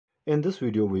In this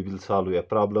video, we will solve a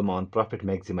problem on profit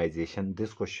maximization.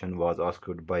 This question was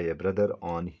asked by a brother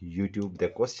on YouTube. The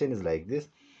question is like this.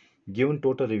 Given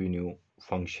total revenue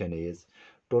function is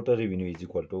total revenue is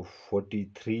equal to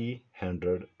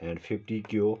 4350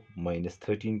 Q minus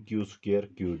 13 Q square.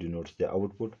 Q denotes the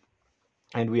output.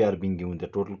 And we are being given the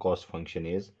total cost function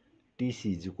is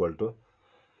TC is equal to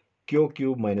Q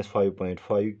cube minus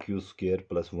 5.5 Q square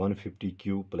plus 150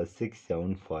 Q plus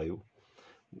 675.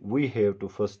 We have to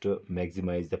first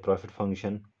maximize the profit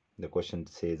function. The question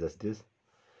says us this.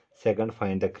 Second,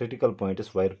 find the critical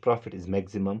points where profit is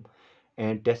maximum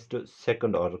and test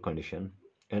second order condition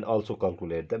and also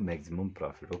calculate the maximum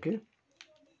profit. Okay,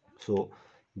 so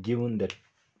given that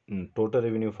total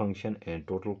revenue function and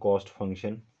total cost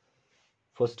function,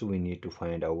 first we need to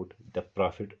find out the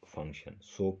profit function.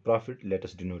 So profit, let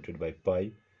us denote it by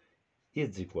pi,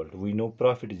 is equal to, we know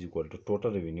profit is equal to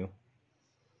total revenue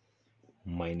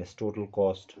minus total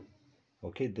cost.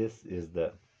 Okay, this is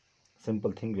the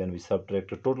simple thing. When we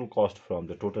subtract the total cost from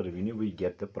the total revenue, we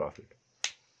get the profit.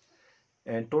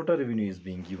 And total revenue is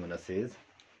being given us as,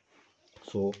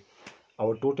 so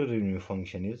our total revenue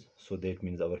function is, so that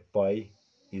means our pi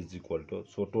is equal to,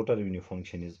 so total revenue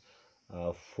function is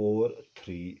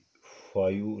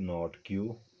 4350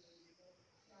 Q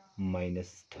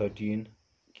minus 13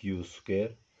 Q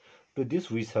square. To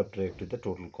this we subtract the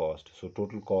total cost. So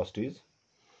total cost is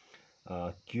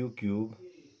Q cube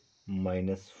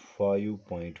minus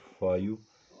 5.5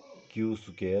 Q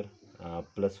square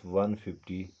plus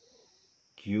 150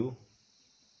 Q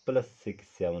plus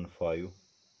 675.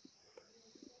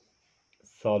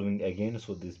 Solving again,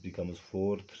 so this becomes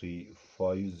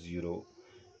 4350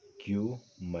 Q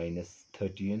minus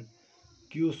 13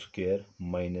 Q square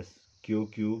minus Q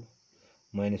cube,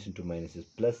 minus into minus is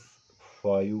plus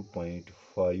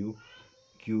 5.5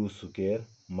 Q square,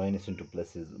 minus into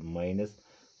plus is minus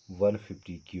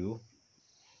 150 Q,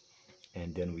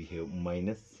 and then we have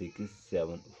minus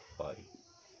 675.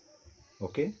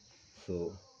 Okay,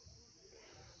 so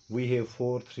we have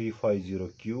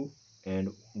 4350 Q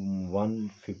and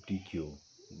 150 Q.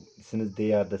 Since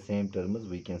they are the same terms,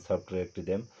 we can subtract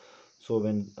them. So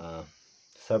when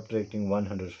subtracting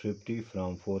 150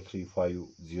 from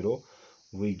 4350,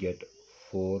 we get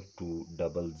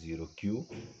 4200 Q,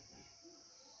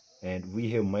 and we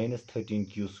have minus 13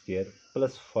 Q square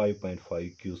plus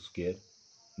 5.5 Q square.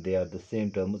 They are the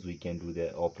same terms, we can do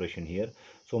the operation here.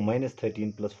 So minus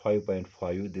 13 plus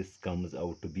 5.5, this comes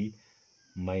out to be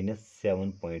minus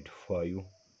 7.5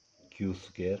 Q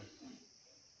square.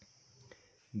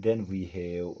 Then we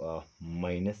have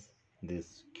minus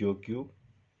this Q cube,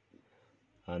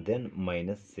 and then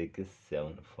minus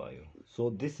 675. So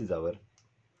this is our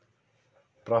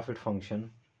profit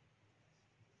function.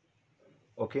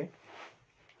 Okay,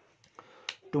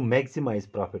 to maximize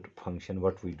profit function,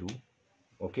 what we do,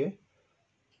 okay,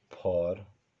 for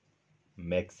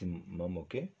maximum,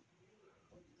 okay,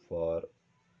 for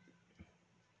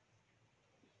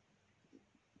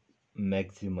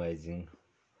maximizing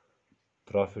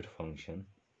profit function,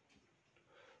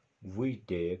 we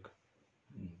take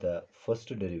the first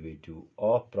derivative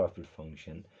of profit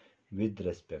function with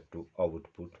respect to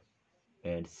output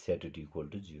and set it equal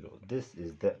to 0. This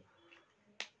is the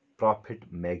profit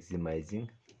maximizing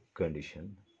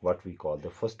condition, what we call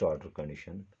the first order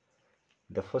condition.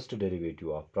 The first derivative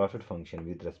of profit function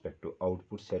with respect to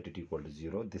output, set it equal to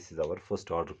 0. This is our first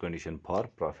order condition for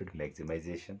profit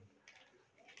maximization.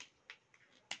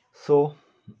 So,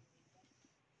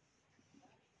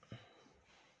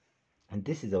 and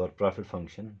this is our profit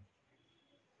function.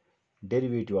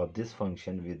 Derivative of this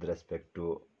function with respect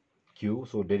to Q,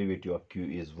 so derivative of Q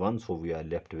is 1, so we are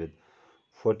left with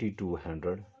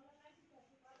 4200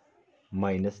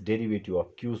 minus derivative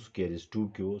of Q square is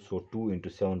 2Q, so 2 into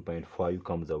 7.5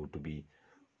 comes out to be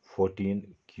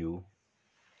 14Q.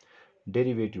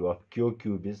 Derivative of Q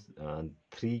cube is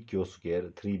 3Q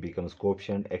square, 3 becomes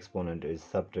coefficient, exponent is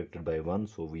subtracted by 1,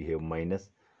 so we have minus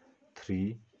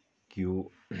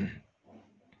 3Q.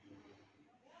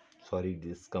 Sorry,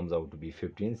 this comes out to be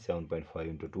 15, 7.5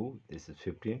 into 2, this is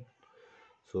 15.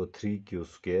 So 3Q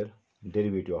square,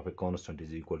 derivative of a constant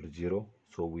is equal to 0,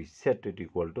 so we set it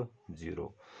equal to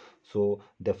 0. So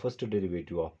the first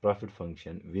derivative of profit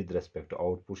function with respect to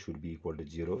output should be equal to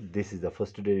 0. This is the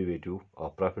first derivative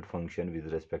of profit function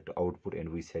with respect to output, and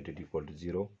we set it equal to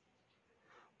 0.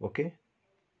 Okay,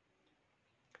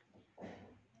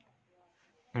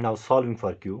 now solving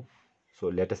for Q, so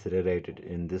let us rewrite it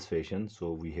in this fashion.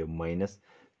 So we have minus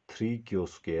 3Q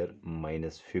square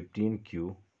minus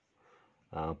 15Q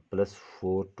plus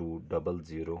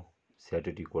 4200, set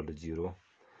it equal to 0.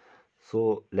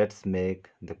 So let's make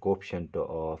the coefficient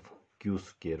of q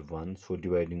square 1. So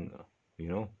dividing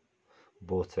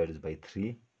both sides by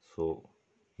 3. So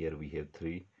here we have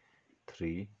 3,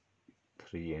 3,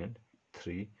 3 and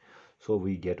 3. So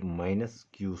we get minus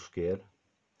q square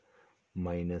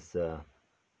minus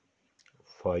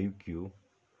 5q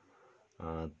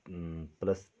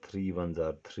plus 3 ones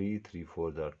are 3, 3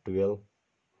 fours are 12.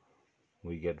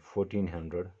 We get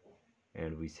 1400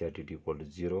 and we set it equal to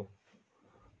 0.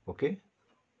 Okay.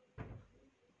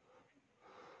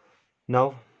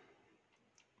 Now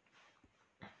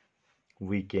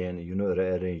we can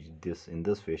rearrange this in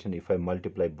this fashion. If I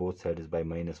multiply both sides by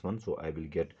minus 1, so I will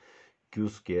get q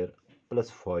square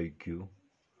plus 5q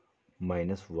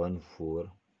minus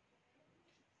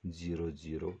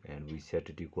 1400 and we set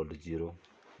it equal to 0.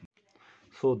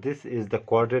 So this is the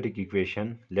quadratic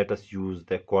equation. Let us use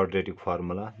the quadratic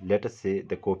formula. Let us say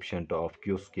the coefficient of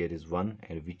q square is 1,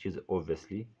 and which is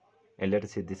obviously, and let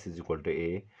us say this is equal to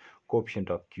a. Coefficient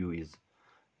of q is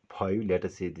 5. Let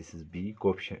us say this is b.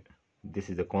 Coefficient, this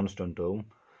is the constant term,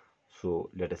 so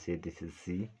let us say this is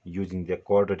c. Using the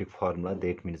quadratic formula,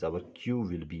 that means our q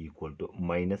will be equal to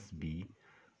minus b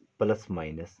plus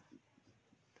minus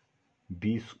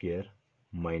b square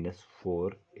minus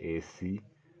 4ac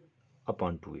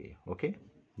upon 2a. Okay,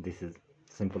 this is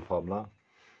simple formula.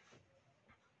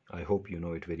 I hope you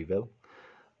know it very well.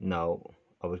 Now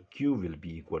our q will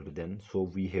be equal to, then so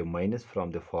we have minus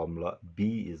from the formula,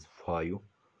 b is 5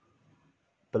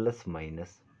 plus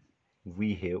minus,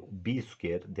 we have b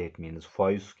square, that means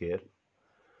 5 square,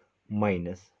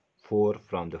 minus 4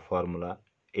 from the formula,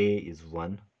 a is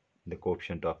 1, the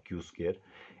coefficient of q square,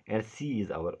 and c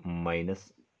is our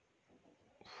minus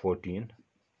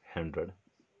 1400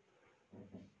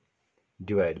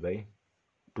 divided by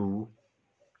 2,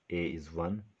 a is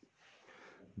 1.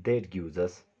 That gives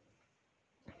us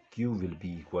q will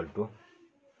be equal to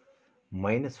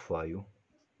minus 5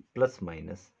 plus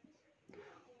minus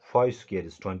 5 square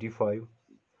is 25,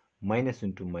 minus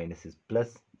into minus is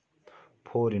plus,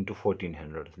 4 into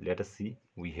 1400. Let us see,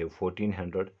 we have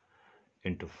 1400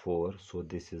 into 4, so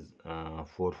this is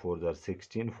 4 4s are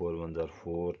 16, 4 1s are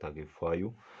 4,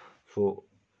 35. So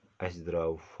as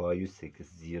draw 5 6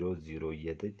 0 0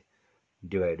 yet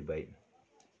divided by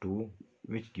 2,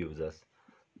 which gives us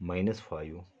minus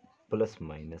 5 plus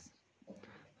minus,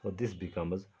 so this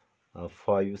becomes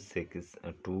 5 6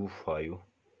 2 5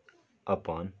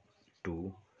 upon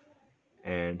 2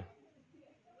 and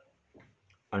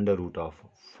under root of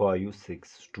 5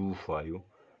 6 2 5.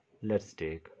 Let's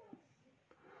take,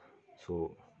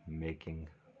 so making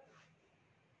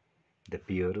the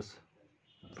pairs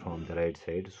from the right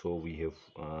side. So we have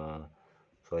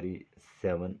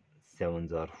 7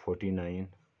 7s are 49,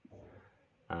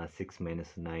 6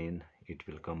 minus 9, it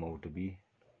will come out to be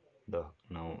the,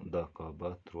 now the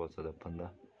kaba through the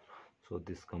panda, so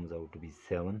this comes out to be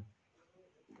 7,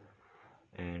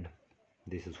 and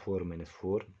this is 4 minus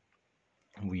 4,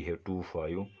 we have 2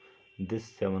 5, this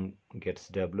 7 gets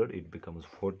doubled, it becomes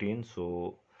 14,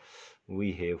 so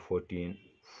we have 14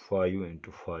 5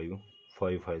 into 5,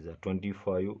 5 5s are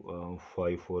 25, 5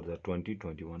 4s are 20,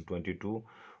 21 22,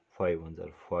 5 1s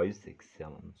are 5 6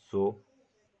 7, so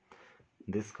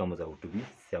this comes out to be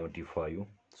 75.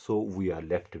 So we are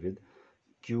left with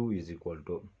q is equal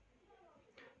to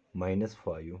minus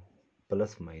 5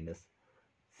 plus minus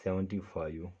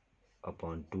 75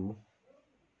 upon 2,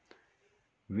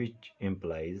 which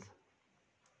implies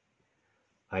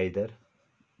either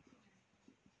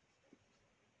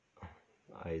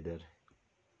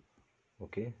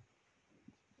okay,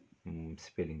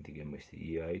 spelling the game is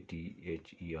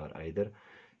either, either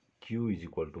q is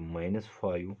equal to minus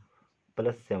 5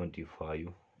 plus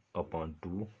 75 upon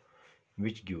 2,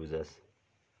 which gives us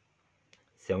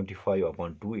 75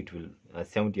 upon 2, it will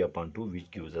 70 upon 2, which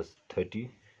gives us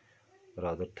 30,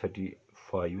 rather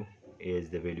 35 is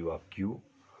the value of q,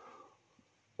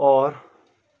 or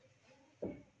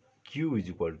q is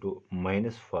equal to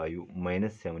minus 5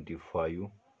 minus 75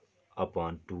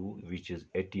 upon 2, which is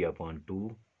 80 upon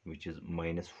 2, which is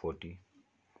minus 40.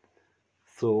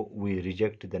 So we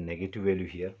reject the negative value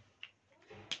here,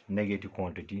 negative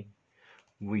quantity,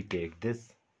 we take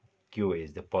this q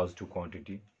is the positive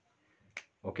quantity.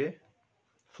 Okay,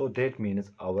 so that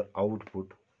means our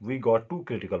output, we got two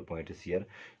critical points here,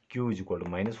 q is equal to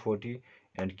minus 40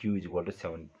 and q is equal to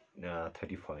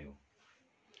 35.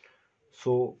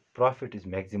 So profit is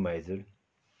maximized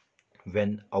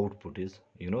when output is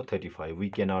 35.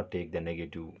 We cannot take the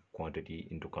negative quantity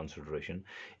into consideration.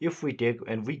 If we take,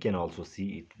 and we can also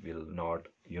see it will not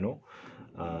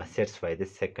satisfy the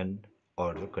second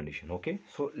order condition. Okay,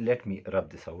 so let me rub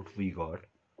this out. We got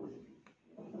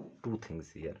two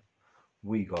things here.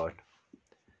 We got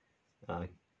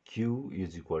q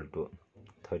is equal to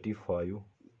 35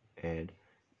 and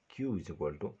q is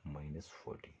equal to minus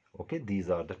 40. Okay, these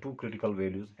are the two critical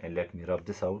values, and let me rub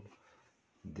this out.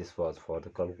 This was for the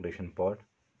calculation part.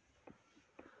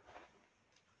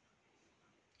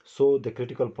 So the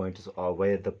critical points are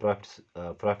where the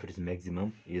profit is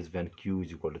maximum is when q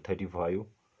is equal to 35,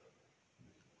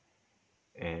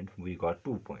 and we got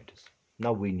 2 points.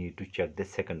 Now we need to check the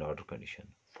second order condition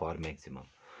for maximum.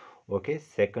 Okay,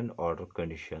 second order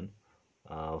condition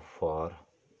for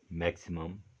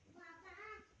maximum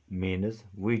means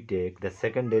we take the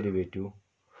second derivative.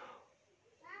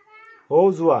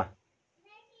 Oh Zua,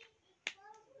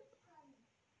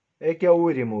 kya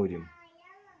urim.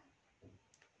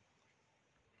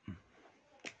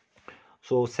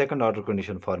 So second order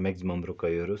condition for maximum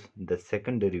requires the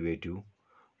second derivative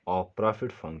of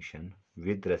profit function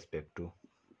with respect to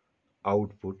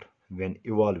output when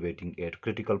evaluating at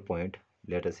critical point.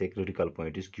 Let us say critical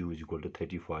point is q is equal to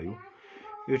 35.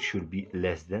 It should be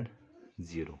less than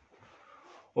 0.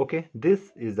 Okay,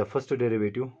 this is the first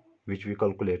derivative which we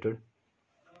calculated.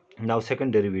 Now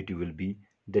second derivative will be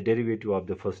the derivative of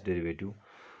the first derivative,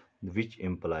 which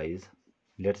implies,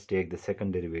 let's take the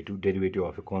second derivative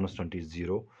of a constant is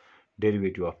 0,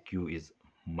 derivative of q is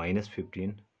minus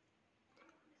 15.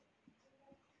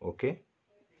 Okay,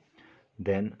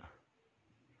 then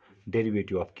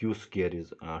derivative of q square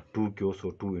is 2q,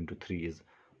 so 2 into 3 is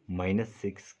minus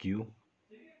 6q.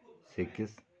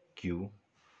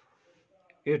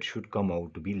 It should come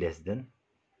out to be less than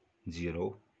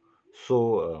 0.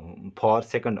 So for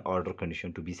second order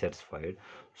condition to be satisfied,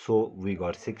 so we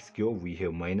got 6q, we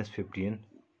have minus 15,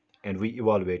 and we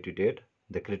evaluated it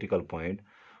the critical point.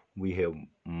 We have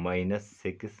minus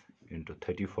 6 into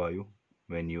 35.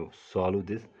 When you solve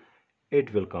this,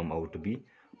 it will come out to be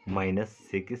minus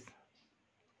 6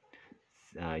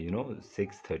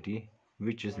 630,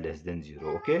 which is less than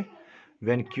 0. Okay,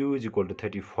 when q is equal to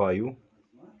 35,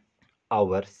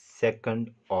 our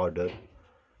second order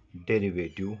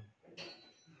derivative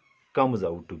comes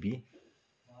out to be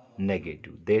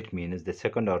negative. That means the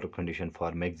second order condition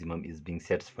for maximum is being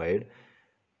satisfied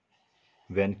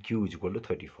when q is equal to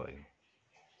 35.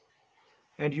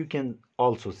 And you can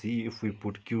also see, if we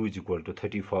put q is equal to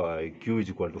 35, q is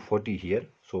equal to 40 here,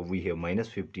 so we have minus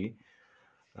 50,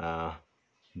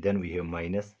 then we have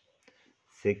minus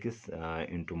 6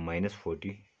 into minus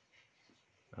 40,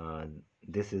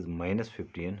 this is minus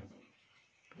 15,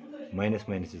 minus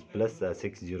minus is plus,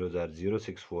 6 zeros are 0,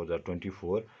 6 fours are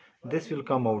 24. This will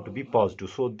come out to be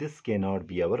positive, so this cannot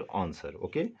be our answer.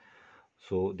 Okay,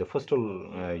 so the first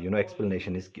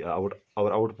explanation is our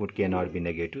output cannot be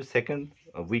negative. Second,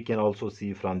 we can also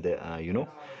see from the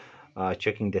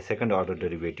checking the second order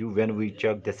derivative. When we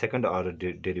check the second order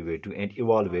derivative and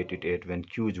evaluate it at when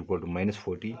q is equal to minus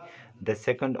 40, the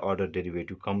second order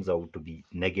derivative comes out to be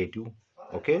negative.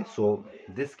 Okay, so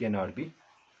this cannot be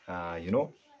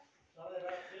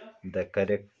the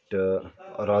correct or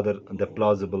rather the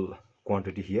plausible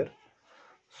quantity here.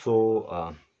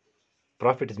 So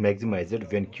profit is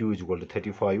maximized when q is equal to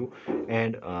 35,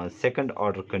 and second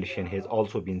order condition has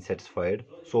also been satisfied.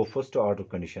 So first order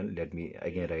condition, let me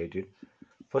again write it.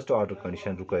 First order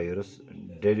condition requires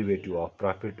derivative of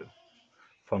profit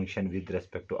function with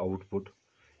respect to output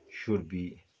should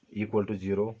be equal to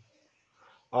 0.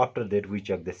 After that, we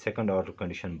check the second order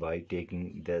condition by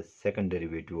taking the second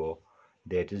derivative of,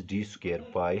 that is d square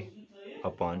pi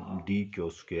upon dq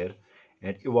square,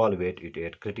 and evaluate it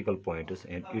at critical points,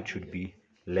 and it should be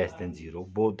less than 0.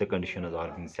 Both the conditions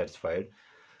are being satisfied.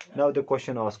 Now the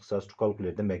question asks us to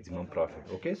calculate the maximum profit.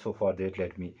 Okay, so for that,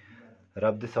 let me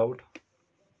rub this out.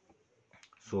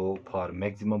 So for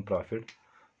maximum profit,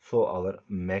 so our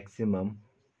maximum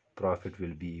profit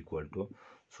will be equal to,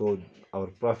 so our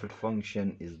profit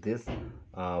function is this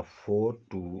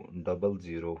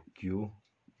 4200 q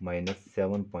minus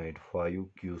 7.5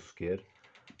 q square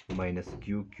minus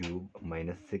q cube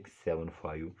minus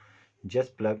 675.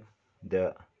 Just plug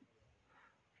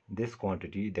this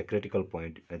quantity, the critical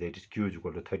point, that is q is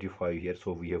equal to 35 here.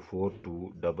 So we have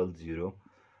 4200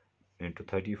 into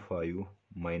 35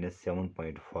 minus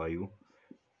 7.5,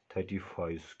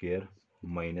 35 square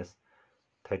minus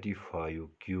 35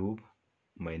 cube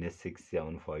minus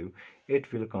 675.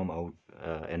 It will come out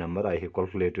a number. I have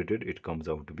calculated it. It comes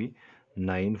out to be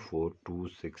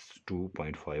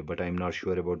 94262.5, but I'm not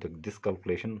sure about this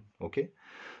calculation. Okay,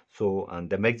 so and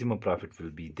the maximum profit will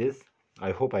be this.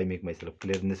 I hope I make myself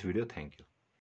clear in this video. Thank you.